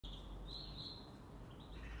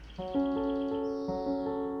We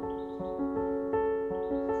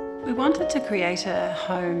wanted to create a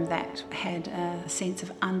home that had a sense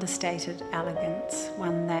of understated elegance,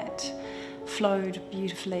 one that flowed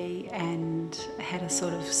beautifully and had a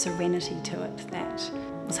sort of serenity to it that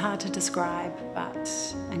was hard to describe but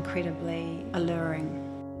incredibly alluring.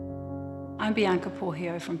 I'm Bianca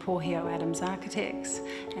Pohio from Pohio Adams Architects,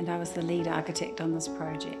 and I was the lead architect on this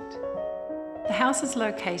project. The house is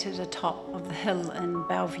located atop of the hill in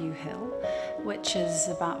Bellevue Hill, which is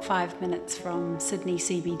about 5 minutes from Sydney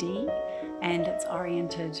CBD, and it's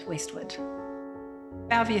oriented westward.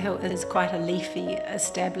 Bellevue Hill is quite a leafy,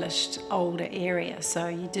 established, older area, so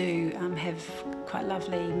you do have quite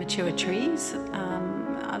lovely mature trees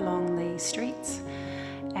along the streets,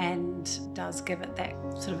 and does give it that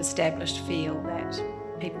sort of established feel that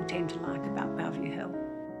people tend to like about Bellevue Hill.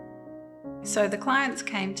 So the clients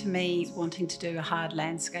came to me wanting to do a hard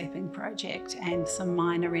landscaping project and some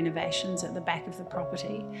minor renovations at the back of the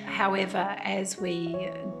property. However, as we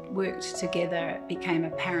worked together, it became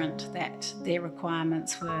apparent that their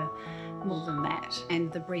requirements were more than that,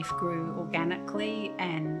 and the brief grew organically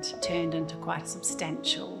and turned into quite a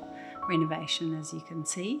substantial renovation, as you can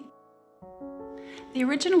see. The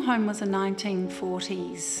original home was a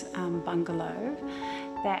 1940s bungalow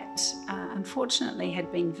that unfortunately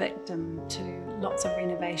had been victim to lots of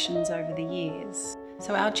renovations over the years.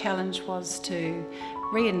 So our challenge was to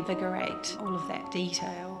reinvigorate all of that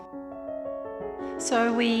detail.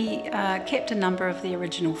 So we kept a number of the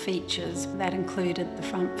original features. That included the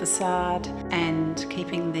front facade and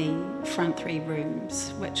keeping the front 3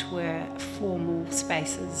 rooms, which were formal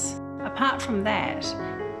spaces. Apart from that,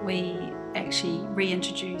 we actually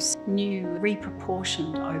reintroduced new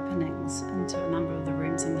reproportioned openings into a number of the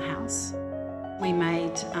rooms in the house. We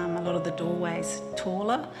made a lot of the doorways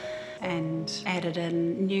taller and added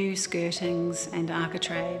in new skirtings and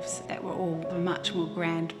architraves that were all of a much more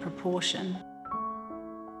grand proportion.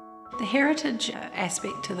 The heritage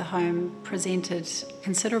aspect to the home presented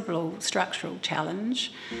considerable structural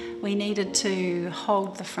challenge. We needed to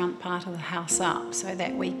hold the front part of the house up so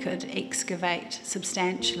that we could excavate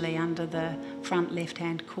substantially under the front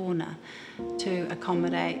left-hand corner to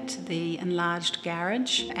accommodate the enlarged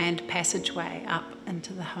garage and passageway up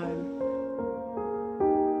into the home.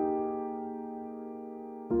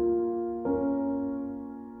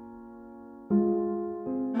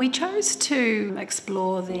 We chose to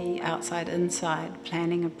explore the outside-inside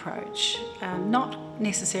planning approach, not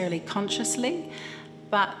necessarily consciously,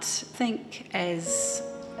 but think as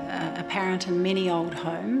apparent in many old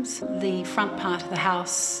homes, the front part of the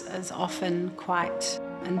house is often quite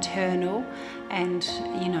internal and,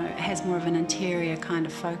 has more of an interior kind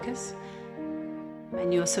of focus.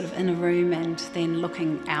 And you're sort of in a room and then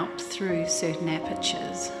looking out through certain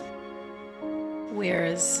apertures.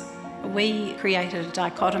 Whereas we created a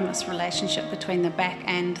dichotomous relationship between the back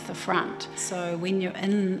and the front. So when you're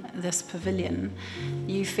in this pavilion,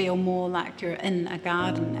 you feel more like you're in a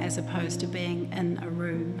garden as opposed to being in a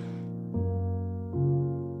room.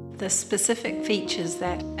 The specific features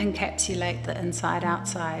that encapsulate the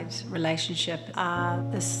inside-outside relationship are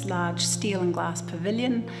this large steel and glass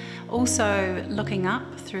pavilion. Also, looking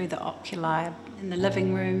up through the oculi in the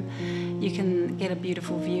living room, you can get a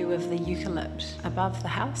beautiful view of the eucalypt above the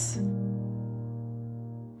house.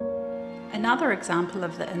 Another example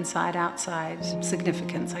of the inside-outside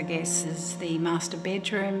significance, I guess, is the master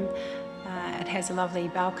bedroom. It has a lovely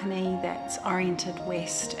balcony that's oriented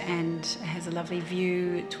west and has a lovely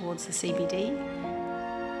view towards the CBD.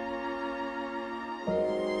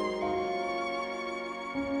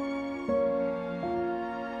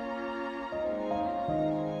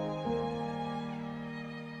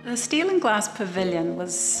 The steel and glass pavilion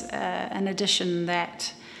was an addition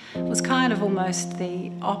that was kind of almost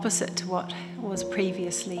the opposite to what was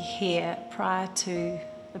previously here prior to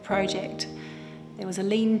the project. There was a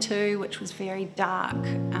lean-to which was very dark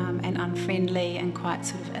and unfriendly and quite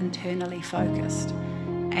sort of internally focused.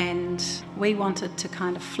 And we wanted to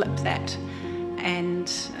kind of flip that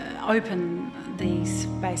and open the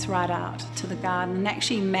space right out to the garden and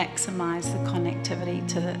actually maximise the connectivity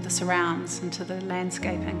to the surrounds and to the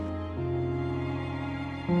landscaping.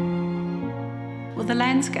 Well, the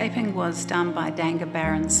landscaping was done by Danga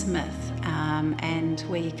Baron Smith, and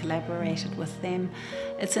we collaborated with them.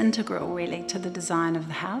 It's integral really to the design of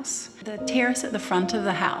the house. The terrace at the front of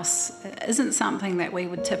the house isn't something that we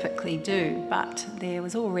would typically do, but there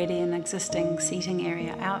was already an existing seating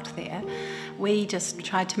area out there. We just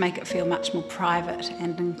tried to make it feel much more private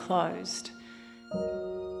and enclosed.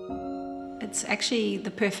 It's actually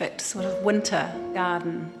the perfect sort of winter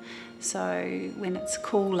garden. So when it's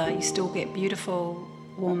cooler, you still get beautiful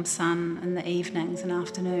warm sun in the evenings and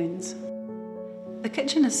afternoons. The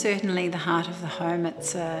kitchen is certainly the heart of the home.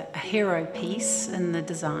 It's a hero piece in the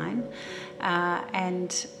design,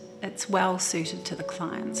 and it's well suited to the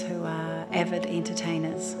clients who are avid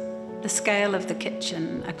entertainers. The scale of the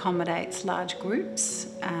kitchen accommodates large groups.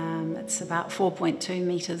 It's about 4.2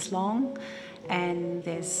 metres long, and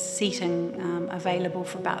there's seating available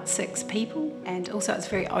for about 6 people. And also it's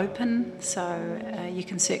very open, so you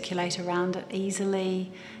can circulate around it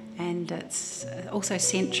easily, and it's also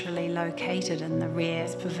centrally located in the rear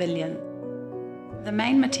pavilion. The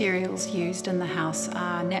main materials used in the house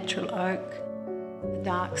are natural oak,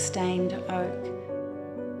 dark stained oak,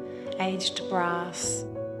 aged brass,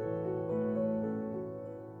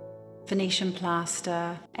 Venetian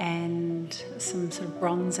plaster, and some sort of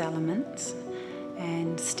bronze elements,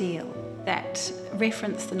 and steel that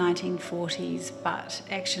reference the 1940s, but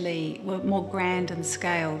actually were more grand in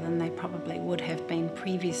scale than they probably would have been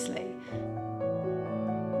previously.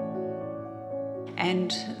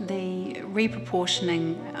 And the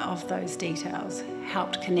reproportioning of those details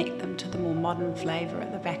helped connect them to the more modern flavour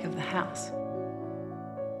at the back of the house.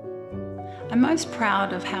 I'm most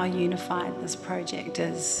proud of how unified this project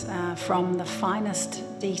is, from the finest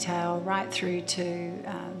detail right through to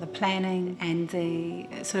the planning and the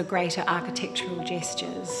sort of greater architectural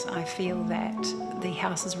gestures. I feel that the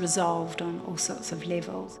house is resolved on all sorts of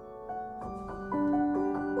levels.